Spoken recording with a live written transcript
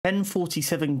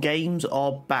1047 Games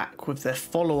are back with their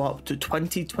follow-up to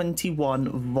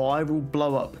 2021 viral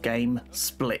blow-up game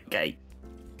Splitgate.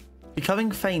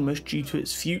 Becoming famous due to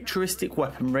its futuristic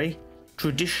weaponry,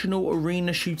 traditional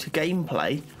arena shooter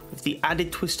gameplay with the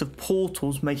added twist of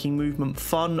portals making movement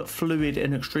fun, fluid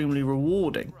and extremely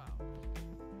rewarding.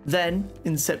 Then,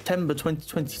 in September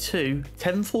 2022,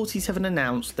 1047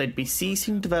 announced they'd be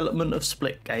ceasing development of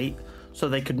Splitgate so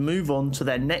they could move on to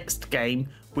their next game,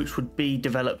 which would be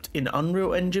developed in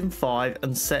Unreal Engine 5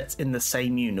 and set in the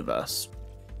same universe.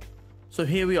 So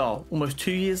here we are, almost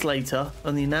 2 years later,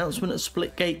 and the announcement of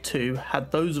Splitgate 2 had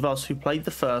those of us who played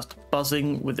the first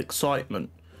buzzing with excitement.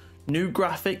 New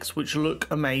graphics which look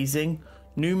amazing,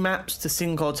 new maps to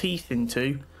sink our teeth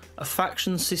into, a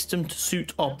faction system to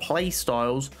suit our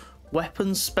playstyles,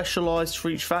 weapons specialised for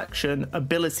each faction,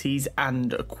 abilities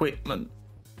and equipment.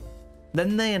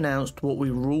 Then they announced what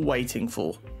we were all waiting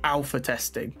for, alpha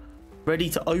testing, ready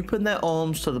to open their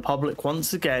arms to the public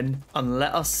once again and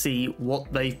let us see what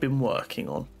they've been working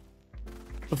on.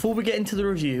 Before we get into the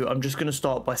review, I'm just going to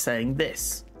start by saying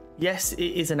this. Yes, it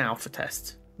is an alpha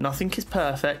test. Nothing is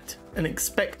perfect, and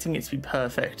expecting it to be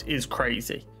perfect is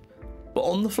crazy. But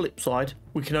on the flip side,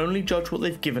 we can only judge what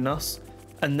they've given us,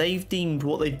 and they've deemed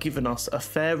what they've given us a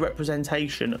fair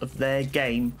representation of their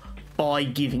game by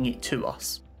giving it to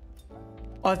us.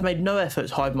 I've made no effort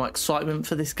to hide my excitement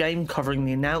for this game, covering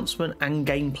the announcement and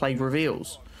gameplay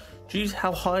reveals, due to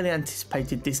how highly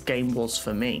anticipated this game was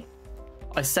for me.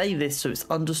 I say this so it's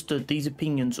understood these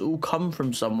opinions all come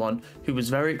from someone who was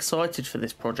very excited for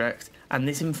this project, and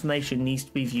this information needs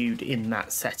to be viewed in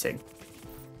that setting.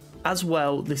 As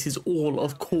well, this is all,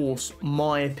 of course,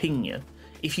 my opinion.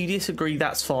 If you disagree,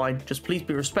 that's fine, just please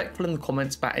be respectful in the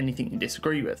comments about anything you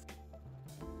disagree with.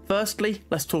 Firstly,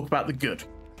 let's talk about the good.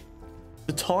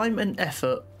 The time and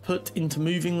effort put into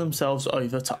moving themselves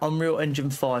over to Unreal Engine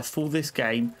 5 for this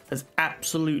game has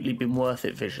absolutely been worth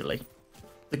it visually.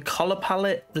 The colour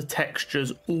palette, the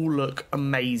textures all look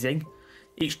amazing.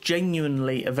 It's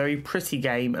genuinely a very pretty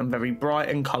game and very bright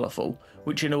and colourful,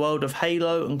 which in a world of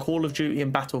Halo and Call of Duty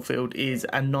and Battlefield is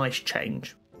a nice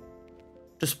change.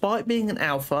 Despite being an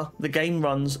alpha, the game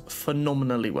runs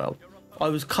phenomenally well. I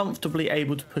was comfortably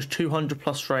able to push 200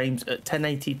 plus frames at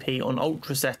 1080p on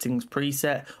ultra settings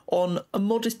preset on a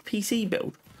modest PC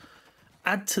build.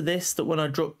 Add to this that when I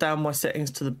dropped down my settings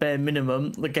to the bare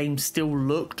minimum, the game still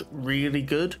looked really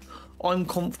good. I'm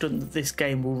confident that this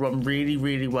game will run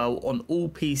really well on all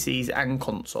PCs and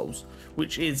consoles,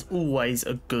 which is always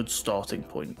a good starting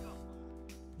point.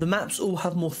 The maps all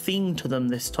have more theme to them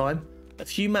this time. A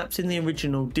few maps in the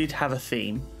original did have a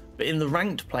theme, but in the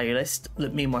ranked playlist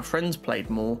that me and my friends played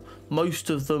more,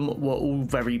 most of them were all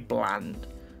very bland.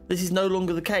 This is no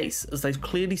longer the case, as they've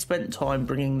clearly spent time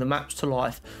bringing the maps to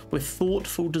life with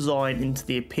thoughtful design into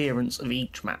the appearance of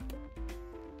each map.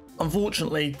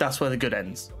 Unfortunately, that's where the good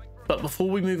ends. But before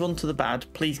we move on to the bad,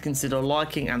 please consider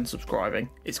liking and subscribing.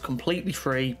 It's completely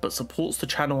free, but supports the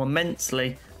channel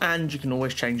immensely, and you can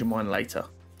always change your mind later.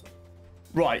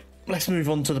 Right, let's move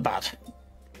on to the bad.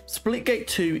 Splitgate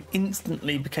 2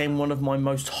 instantly became one of my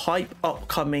most hype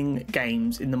upcoming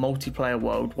games in the multiplayer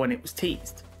world when it was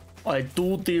teased. I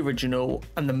adored the original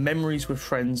and the memories with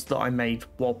friends that I made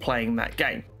while playing that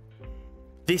game.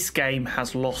 This game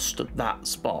has lost that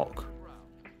spark.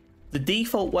 The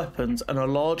default weapons and a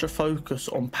larger focus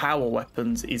on power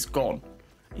weapons is gone,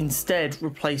 instead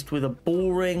replaced with a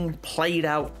boring, played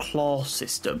out class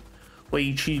system where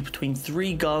you choose between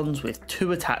 3 guns with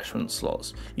 2 attachment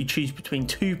slots, you choose between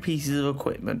 2 pieces of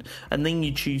equipment, and then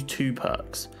you choose 2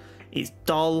 perks. It's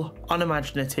dull,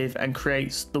 unimaginative, and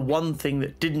creates the one thing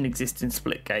that didn't exist in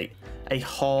Splitgate, a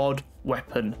hard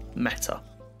weapon meta.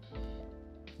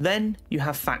 Then you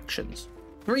have factions.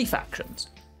 3 factions: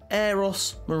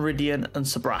 Eros, Meridian and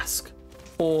Sabrask,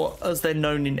 or as they're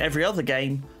known in every other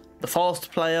game, the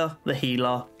fast player, the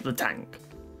healer, the tank.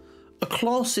 A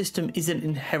class system isn't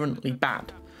inherently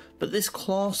bad, but this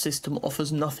class system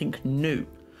offers nothing new,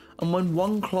 and when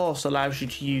one class allows you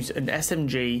to use an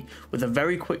SMG with a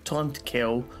very quick time to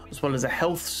kill, as well as a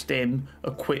health stim,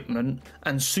 equipment,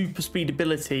 and super speed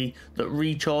ability that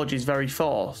recharges very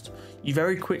fast, you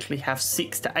very quickly have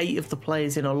 6 to 8 of the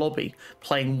players in a lobby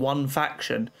playing one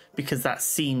faction because that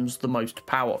seems the most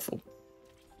powerful.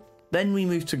 Then we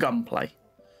move to gunplay.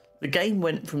 The game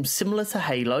went from similar to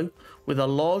Halo, with a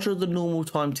larger than normal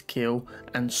time to kill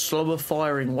and slower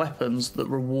firing weapons that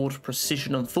reward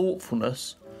precision and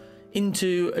thoughtfulness,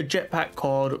 into a jetpack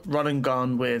card run and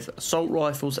gun with assault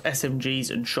rifles,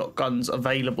 SMGs and shotguns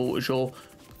available as your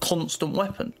constant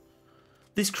weapon.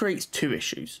 This creates 2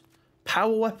 issues.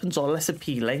 Power weapons are less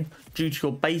appealing due to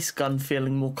your base gun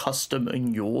feeling more custom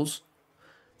and yours.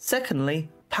 Secondly,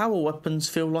 power weapons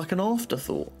feel like an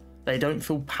afterthought. They don't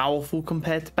feel powerful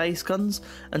compared to base guns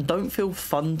and don't feel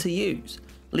fun to use,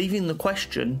 leaving the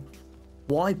question,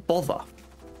 why bother?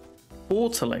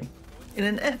 Portaling. In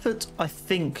an effort, I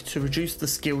think, to reduce the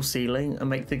skill ceiling and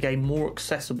make the game more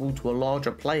accessible to a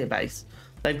larger player base,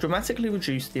 they've dramatically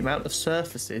reduced the amount of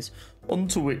surfaces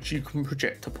onto which you can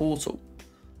project a portal.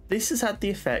 This has had the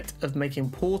effect of making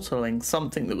portaling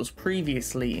something that was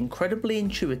previously incredibly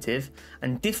intuitive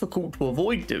and difficult to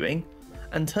avoid doing,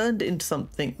 and turned it into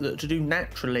something that to do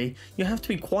naturally you have to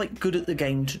be quite good at the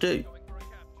game to do.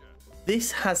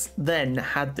 This has then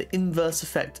had the inverse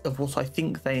effect of what I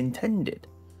think they intended,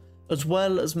 as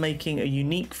well as making a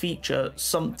unique feature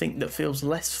something that feels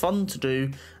less fun to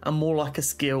do and more like a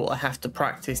skill I have to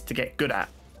practice to get good at.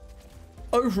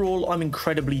 Overall, I'm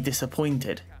incredibly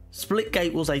disappointed.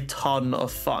 Splitgate was a ton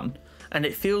of fun, and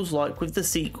it feels like with the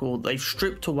sequel they've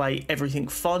stripped away everything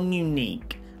fun,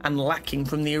 unique and lacking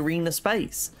from the arena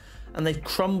space, and they've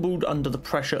crumbled under the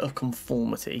pressure of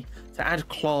conformity to add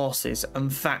classes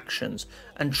and factions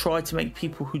and try to make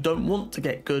people who don't want to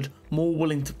get good more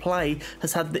willing to play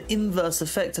has had the inverse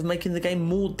effect of making the game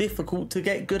more difficult to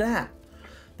get good at.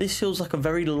 This feels like a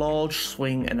very large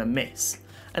swing and a miss,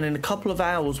 and in a couple of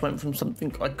hours went from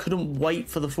something I couldn't wait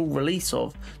for the full release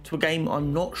of to a game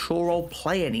I'm not sure I'll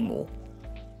play anymore.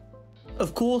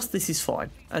 Of course this is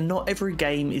fine, and not every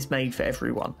game is made for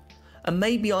everyone, and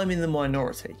maybe I'm in the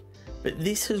minority, but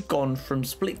this has gone from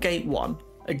Splitgate 1,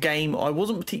 a game I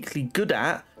wasn't particularly good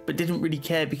at but didn't really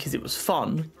care because it was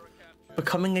fun,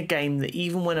 becoming a game that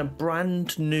even when a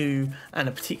brand new and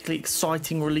a particularly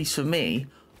exciting release for me,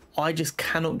 I just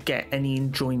cannot get any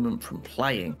enjoyment from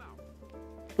playing.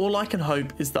 All I can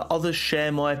hope is that others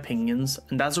share my opinions,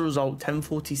 and as a result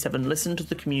 1047 listen to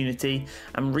the community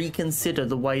and reconsider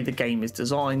the way the game is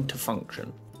designed to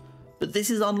function. But this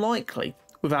is unlikely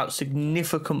without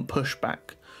significant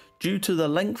pushback, due to the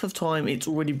length of time it's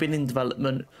already been in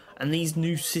development and these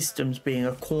new systems being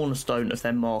a cornerstone of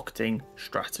their marketing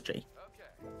strategy.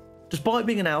 Despite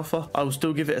being an alpha, I will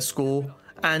still give it a score,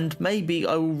 and maybe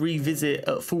I will revisit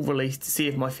at full release to see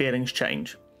if my feelings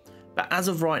change. But as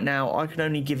of right now, I can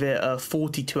only give it a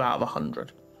 42 out of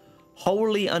 100.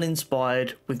 Wholly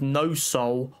uninspired, with no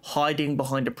soul, hiding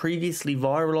behind a previously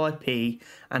viral IP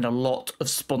and a lot of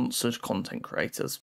sponsored content creators.